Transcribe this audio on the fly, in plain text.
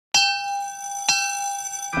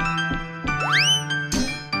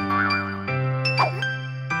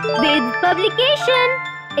Publication.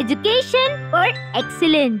 Education for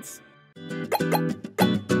excellence.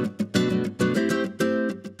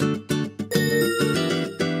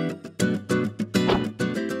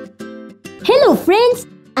 Hello friends,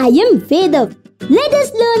 I am VedV. Let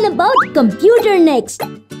us learn about computer next.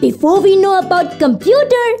 Before we know about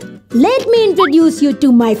computer, let me introduce you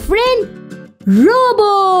to my friend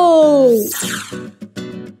Robo.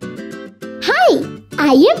 Hi,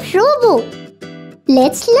 I am Robo.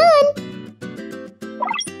 Let's learn.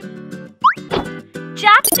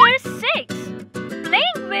 Chapter 6.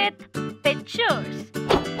 Playing with pictures.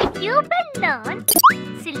 You will learn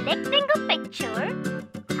selecting a picture,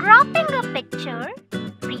 cropping a picture,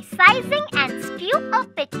 resizing and skew a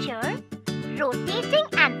picture, rotating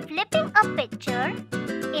and flipping a picture,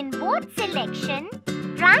 invert selection,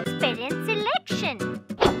 transparent selection.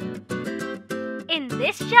 In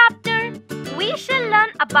this chapter, we shall learn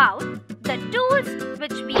about the tools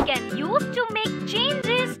which we can use to make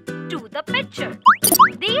changes to the picture.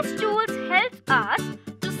 These tools help us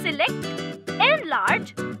to select,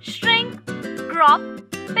 enlarge, shrink, crop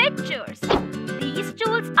pictures. These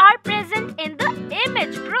tools are present in the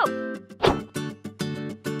image group.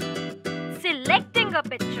 Selecting a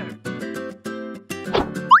picture.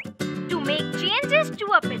 To make changes to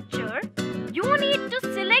a picture, you need to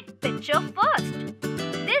select picture first.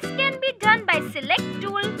 This can be done by select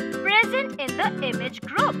tool present in the image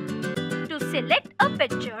group. To select a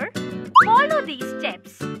picture, follow these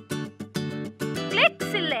steps. Click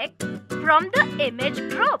select from the image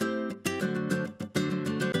group.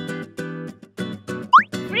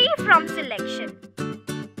 Free from selection.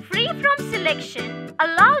 Free from selection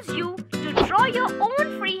allows you to draw your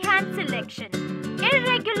own freehand selection.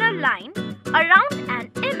 Irregular line around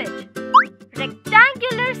an image.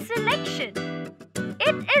 Rectangular selection.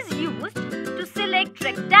 It is used to select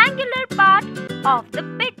rectangular part of the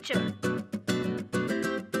picture.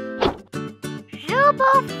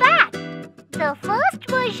 Robo Fact: the first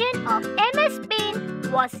version of MS Paint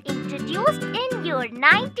was introduced in year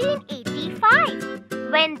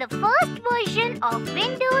 1985 when the first version of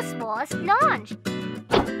Windows was launched.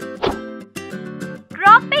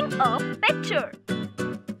 Cropping a picture.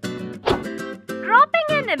 Cropping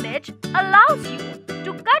an image allows you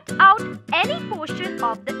to cut out any portion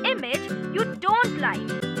of the image you don't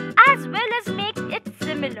like, as well as make it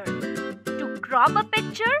similar. To crop a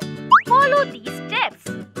picture, follow these steps.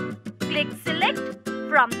 Click select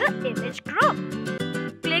from the image group.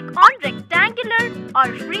 Click on rectangular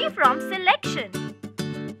or free from selection.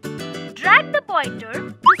 Drag the pointer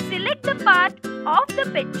to select the part of the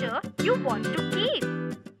picture you want to keep.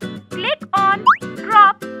 Click on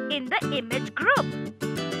crop in the image group.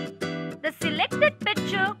 The selected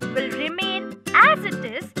picture will remain as it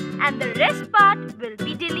is and the rest part will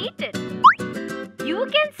be deleted. You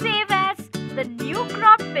can save as the new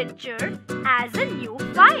cropped picture as a new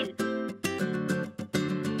file.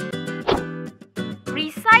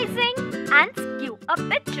 Resizing and skew a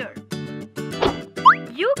picture.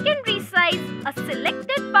 You can resize a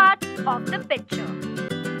selected part of the picture.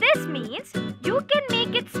 This means you can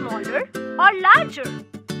make it smaller or larger.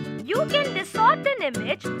 You can distort an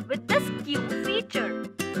image with the skew feature.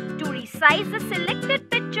 To resize the selected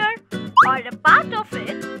picture or a part of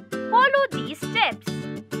it, follow these steps.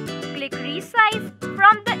 Click Resize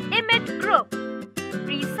from the image group.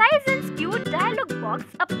 Resize and Skew dialog box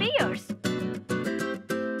appears.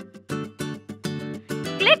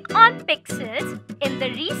 Click on Pixels in the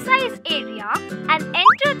Resize area and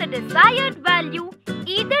enter the desired value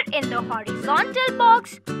either in the horizontal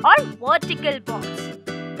box or vertical box.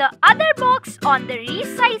 The other box on the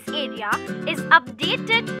Resize area is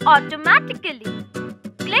updated automatically.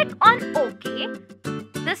 Click on OK.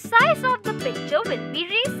 The size of the picture will be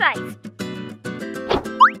resized.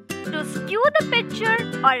 To skew the picture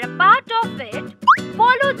or a part of it,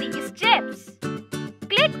 follow these steps.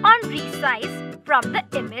 Click on Resize from the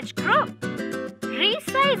image group.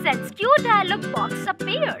 Resize and Skew dialog box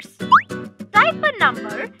appears. Type a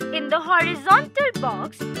number in the horizontal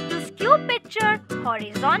box to skew picture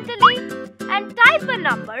horizontally and type a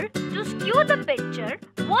number to skew the picture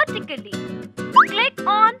vertically. Click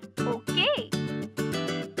on OK.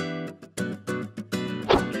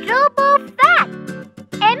 Robo Fact: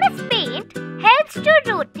 MS Paint helps to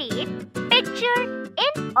rotate picture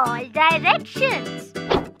in all directions.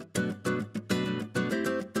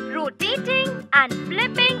 Rotating and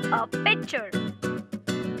flipping a picture.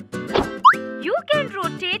 You can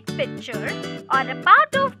rotate picture or a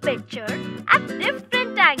part of picture at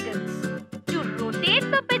different angles. To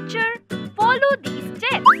rotate the picture, follow these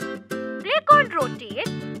steps. Click on Rotate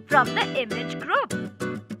from the image group.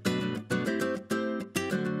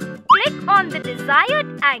 Click the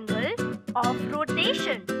desired angle of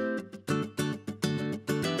rotation.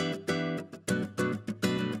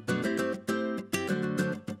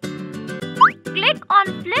 Click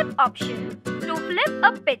on Flip option to flip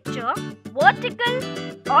a picture vertical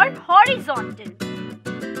or horizontal.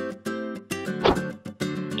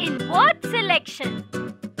 Invert selection.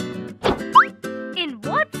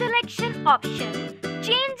 Invert selection option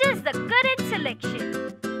changes the current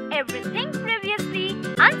selection. Everything previously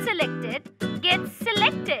unselected gets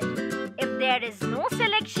selected. If there is no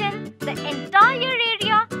selection, the entire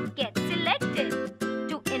area gets selected.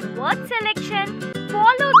 To invert selection,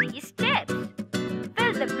 follow these steps.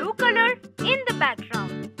 Fill the blue color in the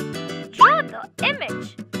background. Draw the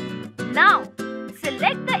image. Now,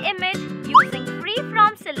 select the image using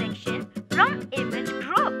free-from selection from image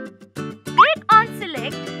group. Click on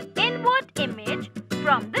Select Invert Image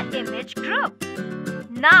from the image group.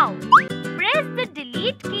 Now, press the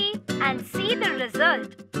Delete key and see the result.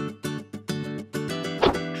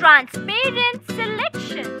 Transparent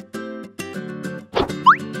selection.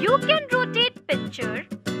 You can rotate picture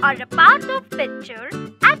or a part of picture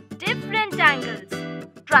at different angles.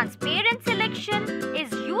 Transparent selection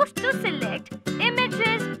is used to select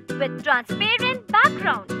images with transparent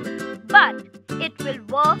background, but it will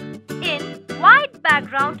work in white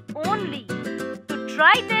background only. To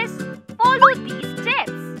try this, follow these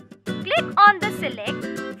steps. Click on the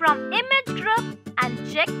Select from Image Group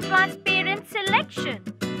and check Transparent Selection.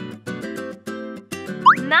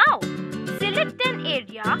 Now, select an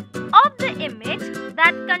area of the image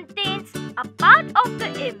that contains a part of the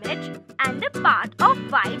image and a part of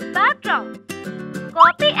white background.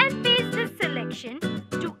 Copy and paste this selection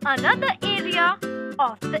to another area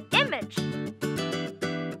of the image.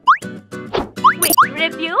 Quick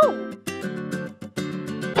review.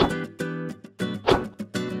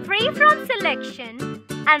 Free-from selection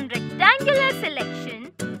and rectangular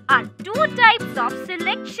selection are two types of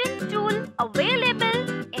selection tool available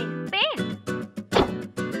in Paint.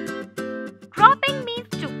 Cropping means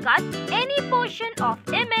to cut any portion of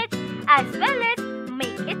image as well as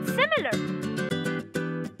make it similar.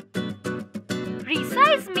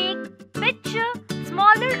 Resize make picture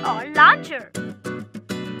smaller or larger.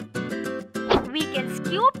 We can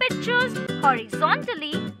skew pictures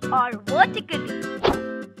horizontally or vertically.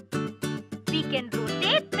 We can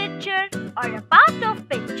rotate picture or a part of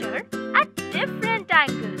picture at different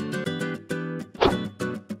angles.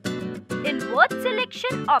 Invert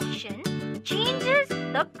selection option changes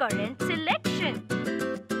the current selection.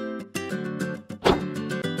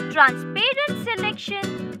 Transparent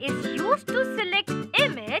selection is used to select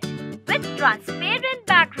image with transparent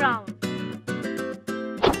background.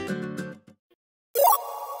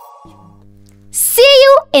 See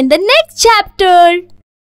you in the next chapter.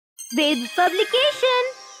 VedV Publication,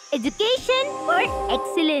 Education for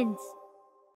Excellence.